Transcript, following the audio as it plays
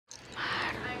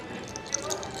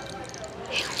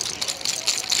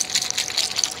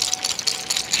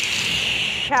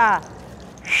sha,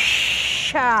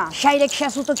 sha, shairek sha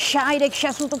sutok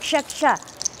sha, sha.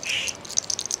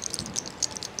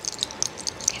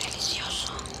 Qué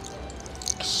delicioso,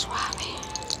 qué suave.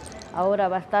 Ahora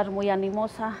va a estar muy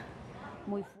animosa,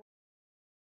 muy fuerte.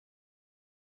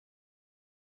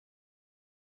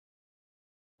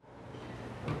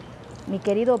 Mi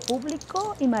querido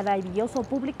público y maravilloso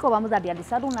público, vamos a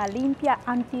realizar una limpia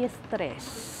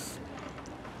antiestrés.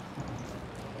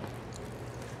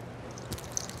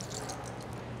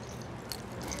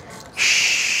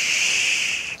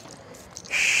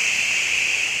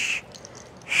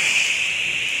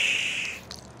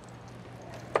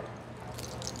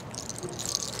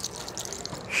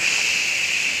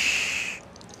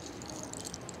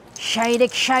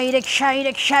 Shairek, shairek,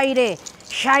 shairek, shaire.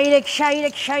 Shairek,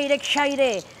 shairek, shairek,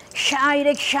 shaire.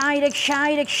 Shairek, shairek,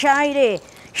 shairek, shaire.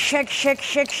 Shek, shek,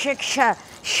 shek, shek, sha.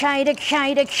 Shairek,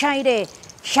 shairek, shaire.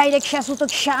 Shairek,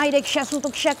 shasutok, shairek,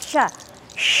 shasutok, shak, sha.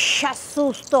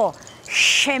 Shasusto.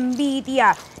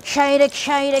 Shembidia. Shairek,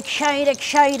 shairek, shairek,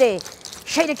 shaire.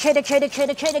 Shairek, shairek, shairek,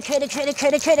 shairek, shairek, shairek, shairek,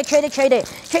 shairek, shairek, shairek, shaire.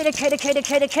 Shairek, shairek, shairek,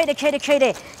 shairek, shairek, shairek,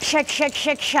 shaire. Shek, shek,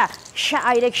 shek, sha.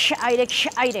 Shairek, shairek,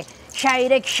 shaire.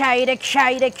 Shairek, shairek,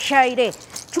 shairek, shaire.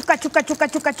 Chuca, chuca, chuca,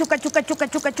 chuca, chuca, chuca, chuca,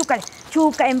 chuca, chuca.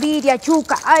 Chuca, envidia,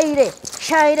 chuca, aire.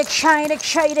 Shairek, shairek,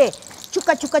 shaire.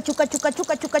 Chuca, chuca, chuca, chuca,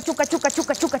 chuca, chuca, chuca, chuca,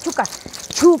 chuca, chuca, chuca.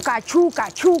 Chuca,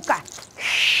 chuca, chuca.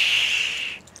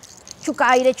 Chuca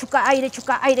aire, chuca aire,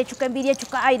 chuca aire, chuca envidia,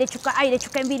 chuca aire, chuca aire,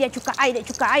 chuca envidia, chuca aire,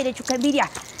 chuca aire, chuca envidia.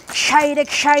 Shairek,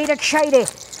 shairek, shaire.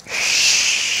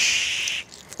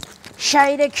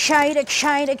 Shairek, shairek,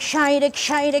 shairek, shairek,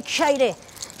 shairek, shaire.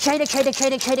 Shairek, shairek,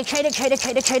 shairek, shairek, shairek, shairek,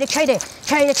 shairek, shairek, shaire.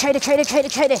 Shairek, shairek, shairek,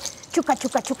 shairek, shaire. Chuca,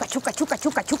 chuca, chuca, chuca, chuca,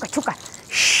 chuca, chuca, chuca.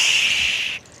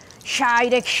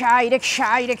 Shairek, shairek,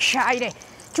 shairek, shaire.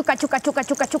 Chuca, chuca, chuca,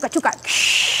 chuca, chuca, chuca.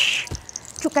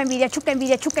 Chuca envidia, chuca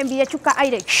envidia, chuca envidia, chuca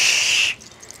aire.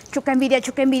 Chuca envidia,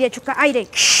 chuca envidia, chuca aire.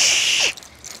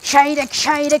 Shairek,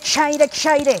 shairek, shairek,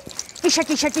 shaire. Kisha,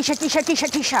 kisha, kisha, kisha, kisha,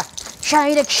 kisha.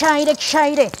 Shairek, shairek,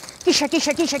 shaire. Kisha,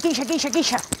 kisha, kisha, kisha, kisha,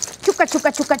 kisha. Chuca,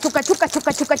 chuca, chuca, chuca, chuca,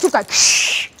 chuca, chuca, chuca.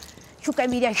 Chuca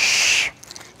envidia.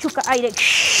 Chuca aire.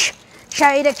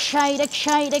 Shairek, shairek,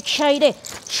 shairek, shaire.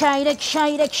 Shairek,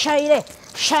 shairek, shaire.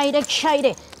 Shairek,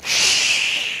 shaire.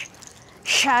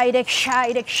 Shairek,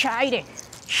 shairek, shaire.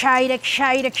 Shairek,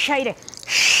 shairek, shaire.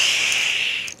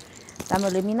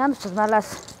 Estamos eliminando estas malas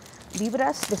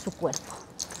vibras de su cuerpo.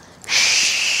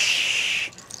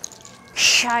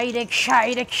 Shairek,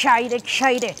 shairek, shairek,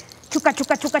 shaire. Chuca,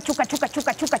 chuca, chuca, chuca, chuca,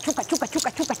 chuca, chuca, chuca, chuca,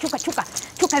 chuca, chuca, chuca, chuca.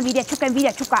 Chuca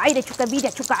envidia, chuca aire, chuca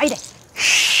envidia, chuca aire.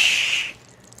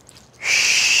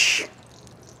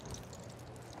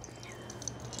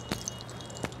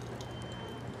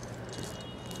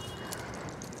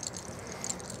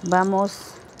 Vamos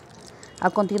a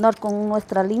continuar con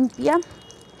nuestra limpia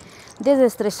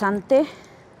desestresante.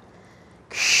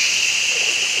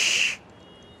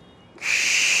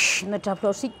 Nuestra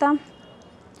florcita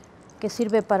que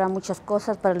sirve para muchas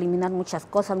cosas, para eliminar muchas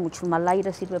cosas, mucho mal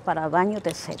aire, sirve para baños,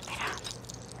 etc.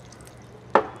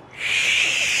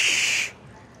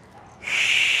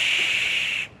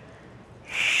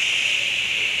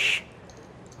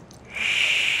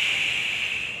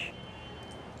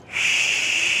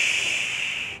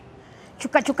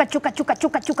 Chuca, chuca, chuca, chuca,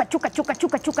 chuca, chuca, chuca, chuca,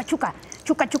 chuca, chuca, chuca.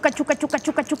 Chuca, chuca, chuca, chuca,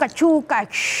 chuca, chuca, chuca.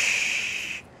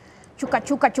 Chuca,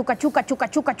 chuca, chuca, chuca, chuca,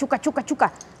 chuca, chuca, chuca,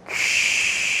 chuca.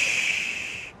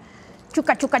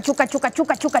 Chuca, chuca, chuca, chuca,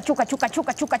 chuca, chuca, chuca, chuca,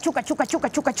 chuca, chuca, chuca, chuca, chuca,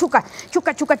 chuca, chuca.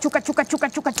 Chuca, chuca, chuca, chuca, chuca,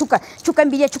 chuca, chuca. Chuca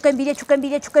envidia, chuca envidia, chuca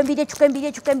envidia, chuca envidia, chuca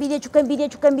envidia, chuca envidia, chuca envidia,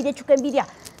 chuca envidia, chuca envidia.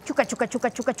 Chuca, chuca,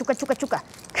 chuca, chuca, chuca, chuca, chuca.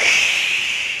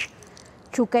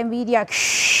 Chuca envidia.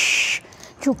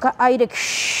 Chuca aire.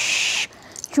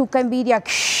 Chuca envidia.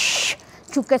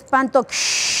 Chuca espanto.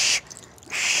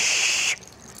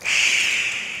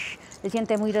 Se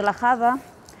siente muy relajada.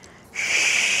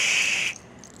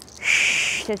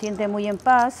 Se siente muy en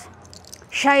paz.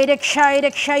 Shairek,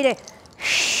 shairek, shaire.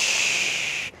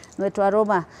 Nuestro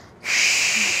aroma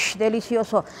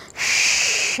delicioso.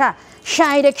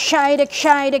 Shairek, shairek,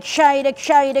 shairek, shairek,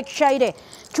 shairek, shaire.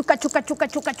 Chuca, chuca, chuca,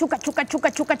 chuca, chuca, chuca,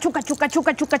 chuca, chuca, chuca, chuca,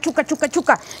 chuca, chuca, chuca, chuca,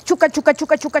 chuca. Chuca, chuca,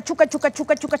 chuca, chuca, chuca, chuca,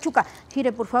 chuca, chuca, chuca.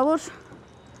 Gire, por favor.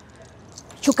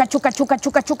 Chuca, chuca, chuca,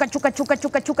 chuca, chuca, chuca, chuca,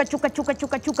 chuca, chuca, chuca, chuca,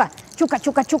 chuca, chuca. Chuca,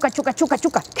 chuca, chuca, chuca, chuca,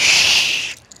 chuca.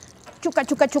 Chuca,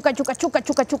 chuca, chuca, chuca, chuca,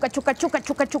 chuca, chuca, chuca, chuca,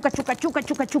 chuca, chuca, chuca, chuca,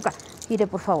 chuca, chuca. Gire,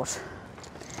 por favor.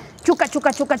 Chuca,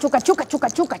 chuca, chuca, chuca, chuca, chuca,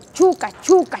 chuca, chuca,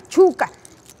 chuca, chuca.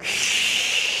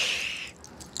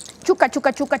 Chuca,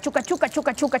 chuca, chuca, chuca, chuca,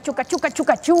 chuca, chuca, chuca,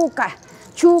 chuca, chuca, chuca,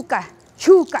 chuca,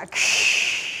 chuca.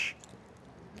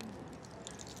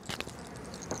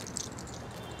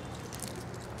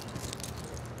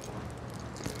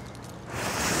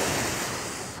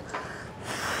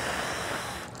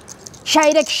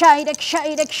 Shairek, shairek,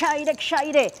 shairek, shairek,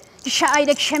 shairek.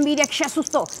 Shairek, shembidiak,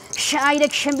 shasusto.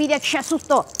 Shairek, shembidiak,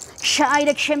 shasusto.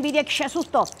 Shairek, shembidiak,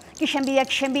 shasusto. Kishembidiak,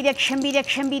 shembidiak, shembidiak,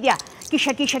 shembidia.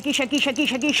 Kisha, kisha, kisha, kisha,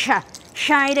 kisha, kisha.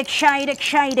 Shairek, shairek,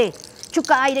 shairek.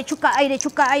 Chuca aire, chuca aire,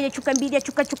 chuca aire, chuca envidia,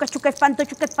 chuca, chuca, chuca espanto,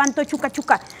 chuca espanto, chuca,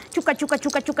 chuca. Chuca, chuca,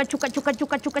 chuca, chuca, chuca, chuca,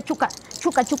 chuca, chuca, chuca.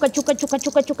 Chuca, chuca, chuca, chuca,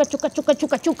 chuca, chuca, chuca, chuca,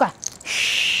 chuca, chuca.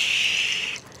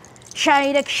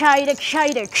 Shairek, shairek,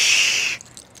 shairek.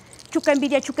 Chuca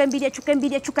envidia, chuca envidia, chuca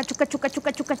envidia, chuca, chuca, chuca,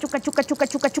 chuca, chuca, chuca, chuca, chuca,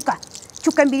 chuca, chuca.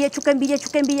 Chuca envidia, chuca envidia,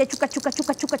 chuca envidia, chuca, chuca,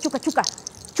 chuca, chuca, chuca, chuca.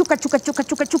 Chuca, chuca, chuca,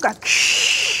 chuca, chuca.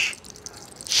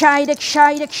 Shairek,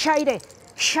 shairek, shairek.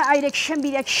 Shairek,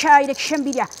 shembidia, shairek,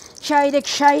 shembidia. Shairek,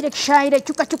 shairek, shairek.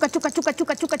 Chuca, chuca, chuca, chuca,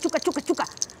 chuca, chuca, chuca, chuca, chuca.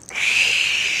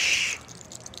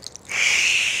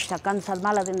 Sacando esas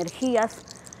malas energías.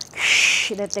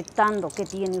 Detectando qué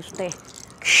tiene usted.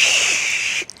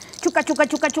 Chuca, chuca,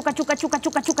 chuca, chuca, chuca, chuca,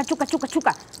 chuca, chuca, chuca, chuca,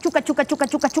 chuca. Chuca, chuca, chuca,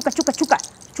 chuca, chuca, chuca, chuca.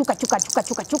 Chuca, chuca, chuca,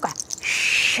 chuca, chuca.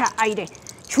 Aire.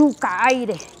 Chuca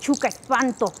aire. Chuca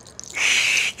espanto.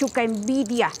 Chuca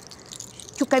envidia.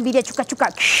 Chuca envidia, chuca,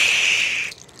 chuca.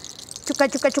 Chuca,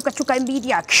 chuca, chuca, chuca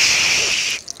envidia.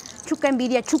 Chuca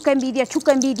envidia, chuca envidia,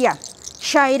 chuca envidia.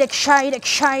 Shairek, shairek,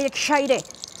 shairek, shairek.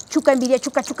 Chuca envidia,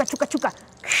 chuca, chuca, chuca, chuca.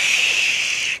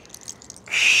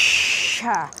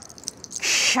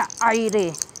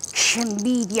 Aire.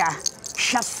 Envidia.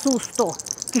 Susto.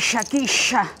 Kisha,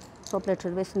 kisha. Sople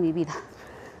 3 veces mi vida.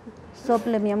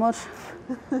 Sople, mi amor.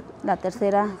 La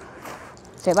tercera.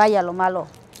 Se vaya lo malo.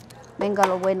 Venga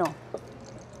lo bueno.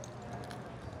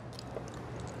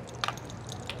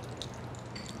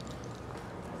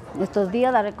 Estos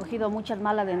días ha recogido muchas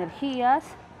malas energías,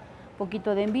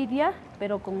 poquito de envidia,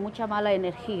 pero con mucha mala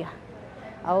energía.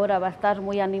 Ahora va a estar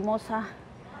muy animosa,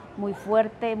 muy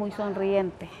fuerte, muy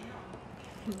sonriente.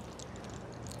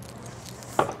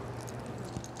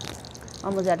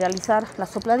 Vamos a realizar la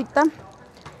sopladita.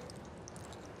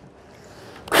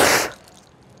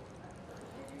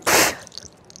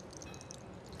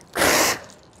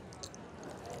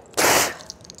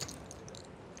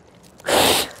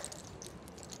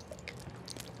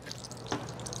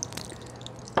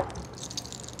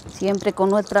 Siempre con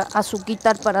nuestra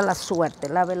azuquitar para la suerte.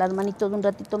 Lave las manitos un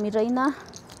ratito, mi reina.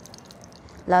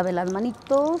 Lave las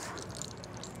manitos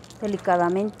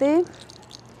delicadamente,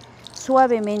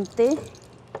 suavemente.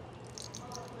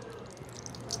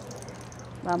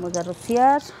 Vamos a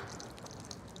rociar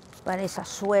para esa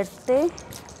suerte,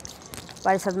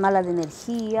 para esas malas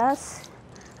energías.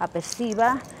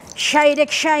 Aperciba.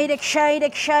 Shairek, shairek,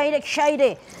 shairek, shairek,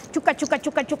 shairek. Chuca, chuca,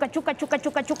 chuca, chuca, chuca, chuca,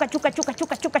 chuca, chuca, chuca, chuca,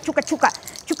 chuca, chuca, chuca, chuca.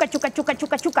 Chuca, chuca, chuca,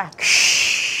 chuca, chuca.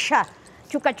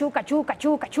 Chuca, chuca, chuca,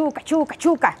 chuca, chuca, chuca,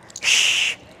 chuca.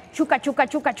 Chuca, chuca,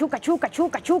 chuca, chuca, chuca,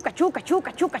 chuca, chuca, chuca,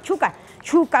 chuca, chuca, chuca.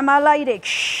 Chuca mal aire.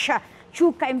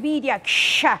 Chuca envidia.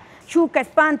 Chuca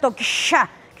espanto.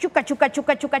 Chuca, chuca,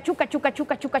 chuca, chuca, chuca, chuca,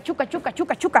 chuca, chuca, chuca, chuca,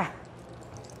 chuca, chuca.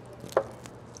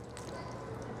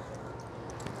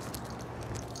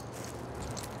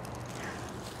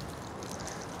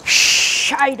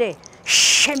 Aire,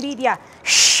 envidia,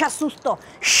 susto,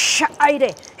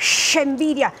 aire,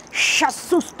 envidia,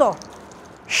 susto,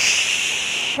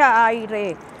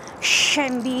 aire,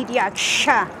 envidia,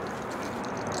 shaire,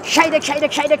 shaire, shaire,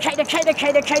 shaire, shaire,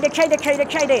 shaire, shaire, shaire, shaire,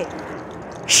 shaire,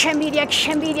 envidia,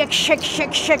 envidia,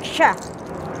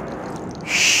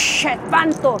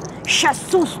 espanto,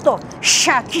 susto,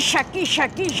 kisha, kisha, kisha,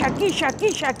 kisha, kisha,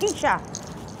 kisha,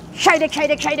 shaire,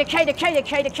 shaire, shaire, shaire, shaire,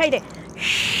 shaire, shaire.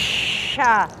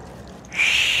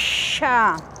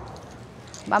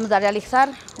 Vamos a realizar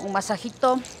un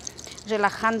masajito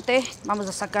relajante. Vamos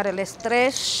a sacar el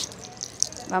estrés.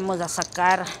 Vamos a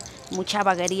sacar mucha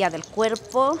vaguería del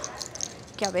cuerpo,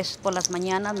 que a veces por las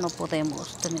mañanas no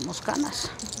podemos, tenemos ganas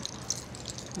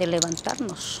de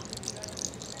levantarnos.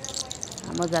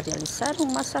 Vamos a realizar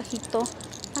un masajito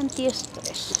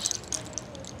antiestrés.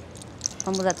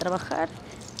 Vamos a trabajar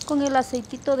con el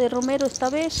aceitito de romero esta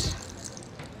vez.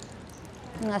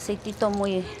 Un aceitito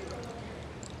muy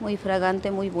fragante,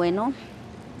 muy bueno.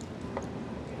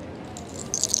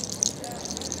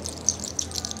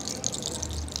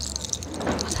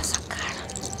 Vamos a sacar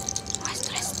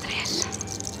nuestro estrés.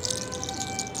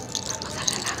 Vamos a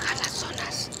relajar las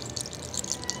zonas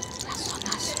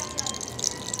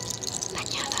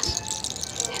dañadas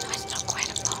de nuestro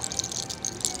cuerpo.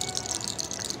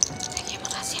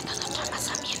 Seguimos haciendo nuestro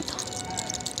amasamiento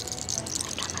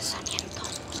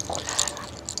muscular.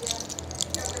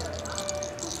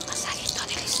 Masajito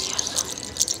delicioso.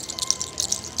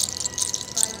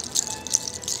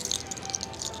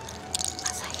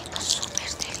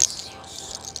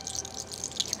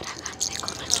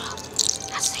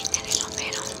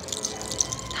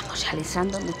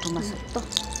 realizando nuestro masajito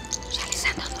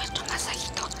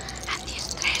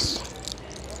antiestrés.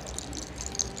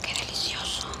 Qué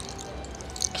delicioso,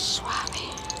 qué suave,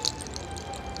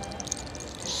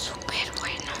 súper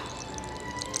bueno,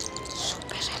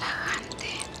 súper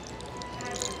relajante,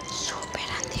 súper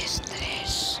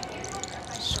antiestrés,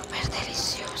 súper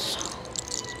delicioso.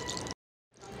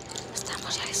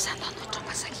 Estamos realizando nuestro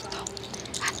masajito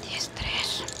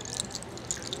antiestrés,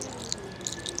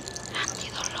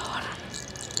 antidolor.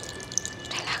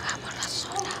 Relajamos la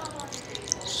zona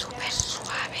súper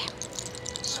suave,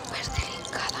 súper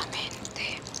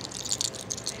delicadamente,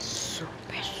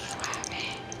 súper suave,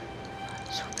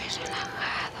 súper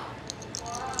relajado.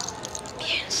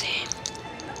 Piense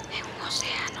en un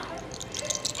océano,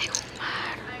 en un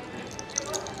mar,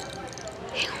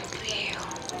 en un río,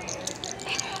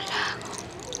 en un lago.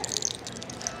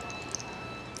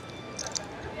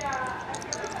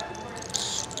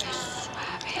 Súper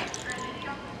suave,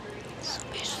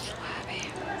 súper suave,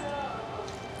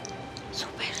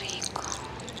 súper rico,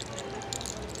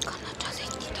 con nuestro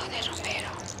aceitito de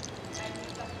romero,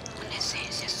 una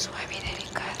esencia suave y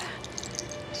delicada,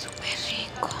 súper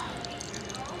rico.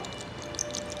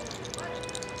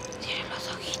 Cierren los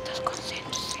ojitos,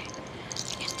 concéntrense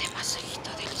en este masajito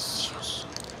delicioso,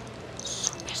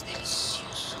 súper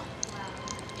delicioso.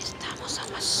 Estamos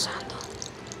amasando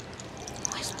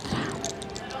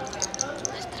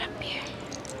nuestra piel,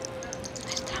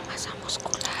 nuestra masa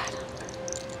muscular,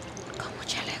 con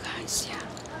mucha elegancia,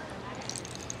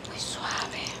 muy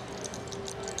suave.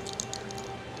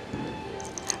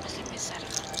 Vamos a empezar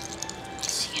el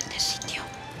siguiente sitio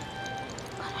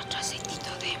con nuestro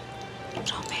aceitito de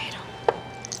romero,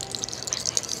 súper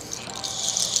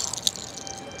delicioso.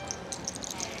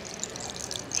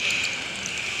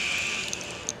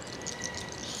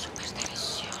 Súper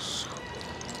delicioso,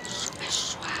 súper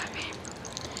suave.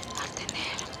 Al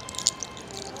tener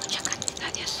mucha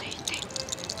cantidad de aceite,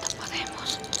 lo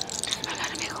podemos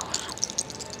resbalar mejor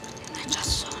en nuestra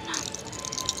zona,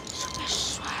 súper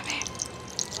suave.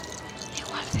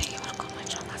 Igual seguimos con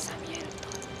nuestro amasamiento.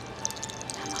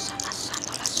 Estamos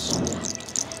amasando la zona,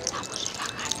 estamos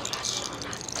relajando la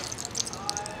zona.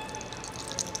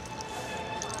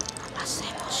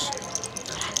 Amasemos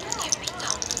durante un tiempito,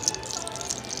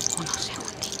 unos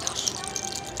segunditos,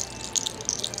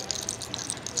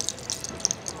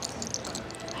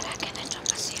 para que nuestro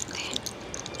paciente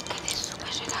quede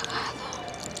súper relajado,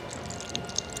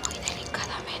 muy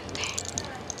delicadamente,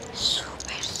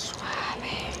 súper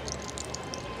suave,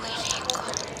 muy rico.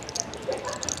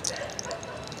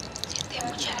 Siente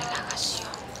mucha relajación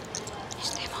en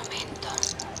este momento.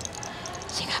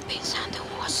 Siga pensando en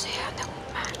un océano, en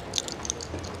un mar.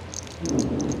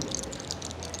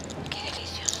 Qué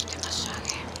delicioso este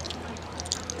masaje.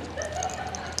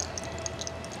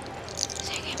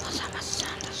 Seguimos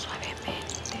amasando suavemente,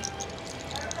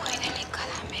 muy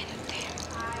delicadamente.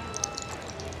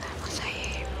 Vamos a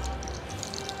ir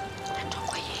a nuestro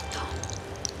cuellito.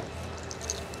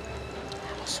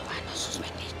 Vamos subando sus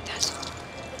venitas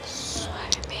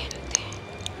suavemente,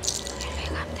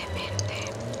 elegantemente,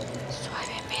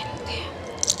 suavemente,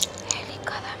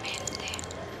 delicadamente.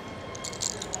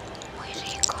 Muy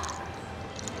rico,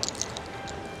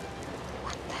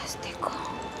 fantástico,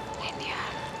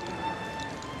 genial,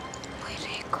 muy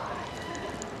rico.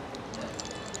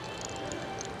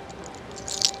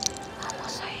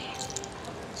 Vamos a ir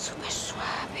súper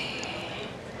suave,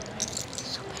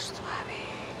 súper suave,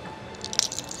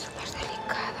 súper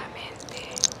delicadamente,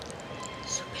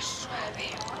 súper suave.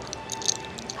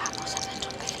 Vamos a nuestro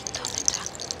pelito, nuestra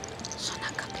zona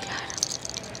capilar.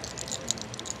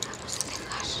 Vamos a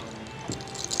dejar,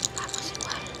 vamos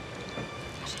igual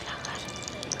a relajar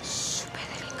súper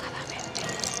delicadamente.